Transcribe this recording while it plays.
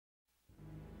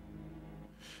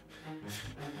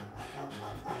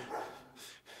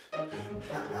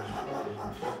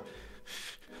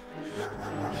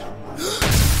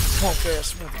Punk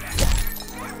ass nigga.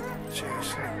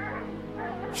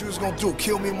 What you was gonna do?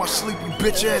 Kill me in my sleep, you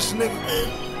bitch ass nigga?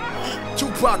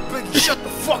 Tupac, Biggie, shut the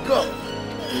fuck up.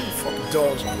 Fucking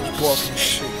dogs, man, just barking and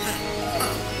shit.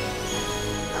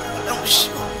 Don't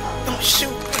shoot, don't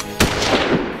shoot.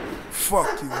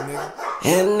 Fuck you, nigga.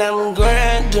 And I'm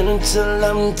grinding until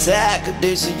I'm tired. Cause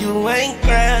they say you ain't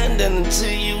grinding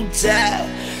until you tired.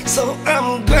 So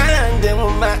I'm grinding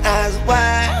with my eyes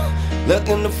wide,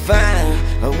 looking to find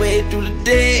a way through the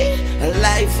day, a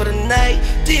life for the night.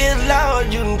 Dear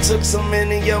Lord, you done took so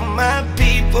many of my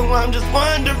people. I'm just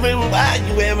wondering why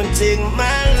you haven't taken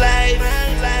my life.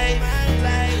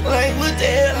 Like what the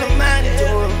hell am I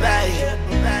doing right?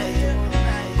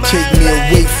 Take me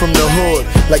away from the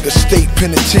hood, like a state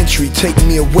penitentiary. Take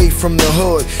me away from the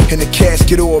hood, in a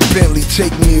casket or a Bentley.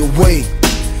 Take me away,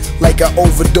 like I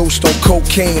overdosed on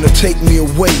cocaine. Or take me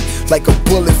away, like a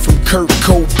bullet from Kurt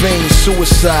Cobain.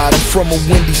 Suicide, I'm from a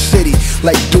windy city,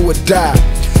 like do or die.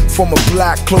 From a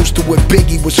block close to where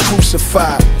Biggie was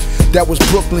crucified. That was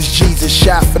Brooklyn's Jesus,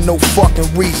 shot for no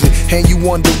fucking reason. And you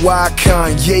wonder why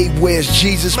Kanye wears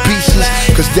Jesus pieces?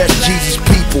 Cause that's Jesus'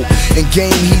 people, in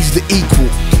game he's the equal.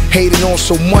 Hated on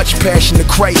so much, Passion of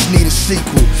Christ need a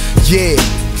sequel. Yeah,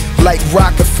 like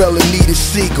Rockefeller needed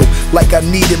Siegel. Like I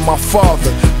needed my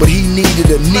father, but he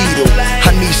needed a needle.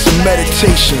 I need some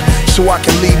meditation, so I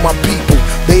can lead my people.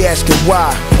 They asking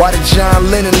why did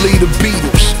John Lennon lead the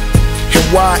Beatles? And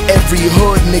why every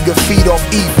hood nigga feed off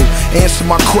evil? Answer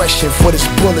my question for this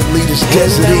bullet leader's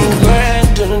Desert Eagle. I'm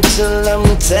grinding until I'm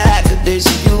tired. Cause they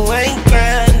say you ain't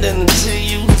grinding until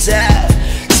you tired.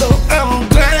 So I'm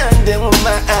grinding with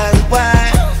my eyes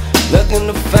wide,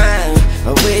 looking to find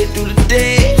a way through the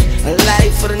day, a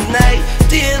life for the night.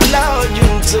 Dear Lord, you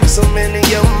done took so many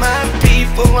of my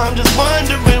people. I'm just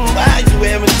wondering why you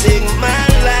haven't taken my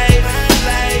life.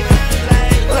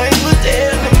 Like what the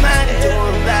hell am I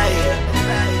doing right?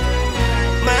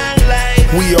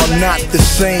 We are not the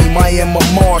same, I am a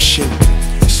Martian.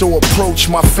 So approach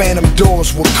my phantom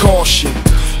doors with caution.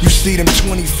 You see them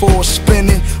 24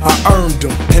 spinning, I earned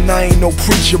them. And I ain't no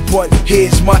preacher, but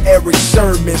here's my Eric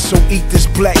sermon. So eat this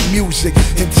black music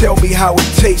and tell me how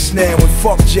it tastes now. And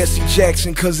fuck Jesse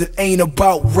Jackson, cause it ain't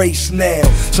about race now.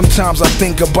 Sometimes I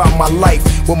think about my life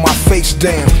with my face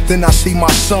down. Then I see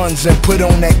my sons and put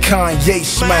on that Kanye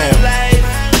smile.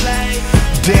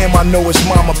 Damn, I know it's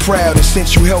mama proud. And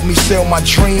since you helped me sell my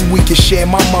dream, we can share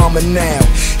my mama now.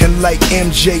 And like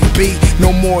MJB, no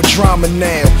more drama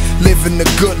now. Living the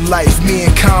good life, me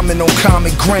and Common on common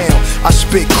ground. I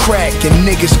spit crack and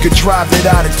niggas could drive it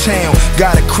out of town.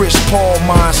 Got a Chris Paul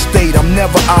mind state, I'm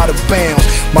never out of bounds.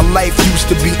 My life used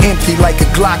to be empty like a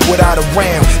Glock without a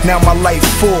round. Now my life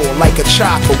full like a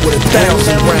chopper with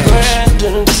 1,000 rounds.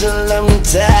 Grinding until I'm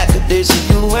tired. Cause they say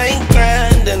you ain't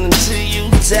grinding until you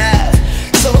tired.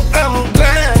 So I'm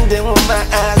grinding with my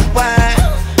eyes wide,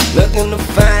 looking to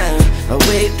find a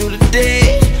way through the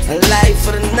day, a life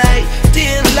for the night.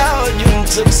 Dear Lord, you done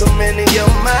took so many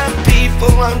of my people.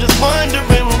 I'm just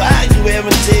wondering why you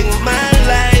haven't taken my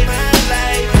life.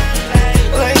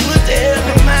 Like what the hell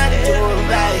am I doing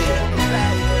right?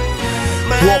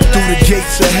 Walk through the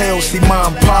gates of hell, see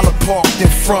my Impala parked in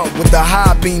front with the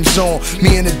high beams on.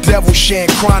 Me and the devil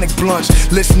sharing chronic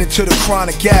blunts, listening to the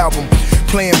Chronic album.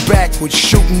 Playing backwards,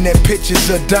 shooting at pictures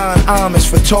of Don Amos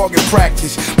for target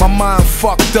practice. My mind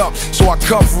fucked up, so I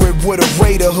cover it with a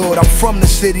Raider hood. I'm from the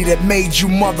city that made you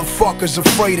motherfuckers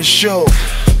afraid of Suge.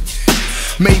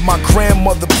 Made my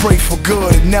grandmother pray for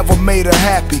good, it never made her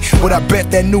happy, but I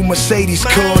bet that new Mercedes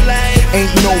could.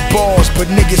 Ain't no bars, but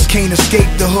niggas can't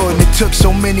escape the hood. And it took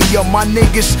so many of my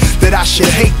niggas that I should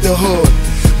hate the hood.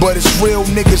 But it's real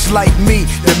niggas like me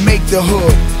that make the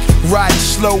hood. Riding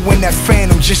slow in that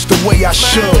Phantom just the way I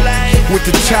should. With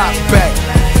the top back,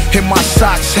 and my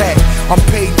socks hat. I'm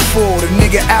paid for, the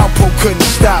nigga Alpo couldn't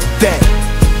stop that.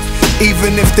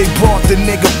 Even if they brought the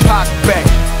nigga Pac back,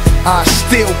 I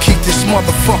still keep this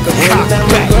motherfucker cocked back.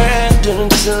 I'm grinding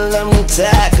until I'm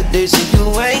tired. Cause they say you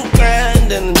ain't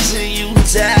grinding until you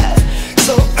tired.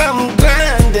 So I'm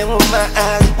grinding with my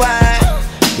eyes wide,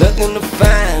 looking to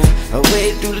find a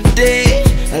way through the day,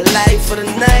 a life for the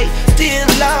night. Dear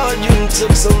Lord, you done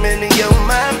took so many of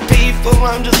my people.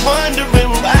 I'm just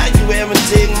wondering why you haven't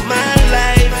taken my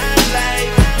life. Like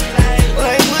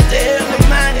what the hell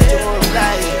am I doing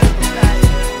right?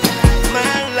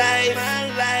 My life, my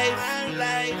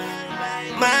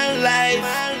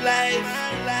life,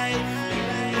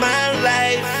 my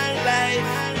life,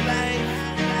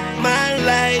 my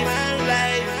life.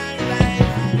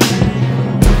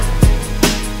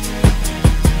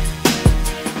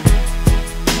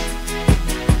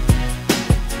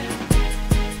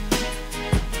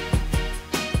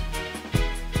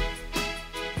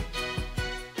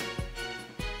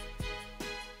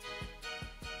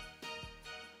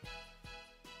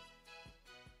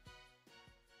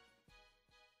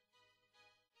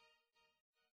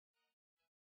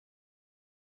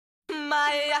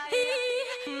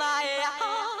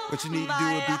 What you need to do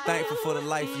is be thankful for the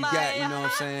life you got, you know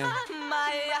what I'm saying?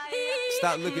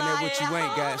 Stop looking at what you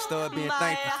ain't got, start being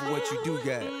thankful for what you do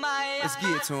got. Let's get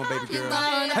it to him, baby girl.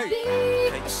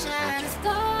 Hey, shining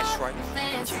star,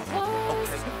 fancy clothes,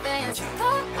 fancy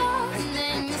cars.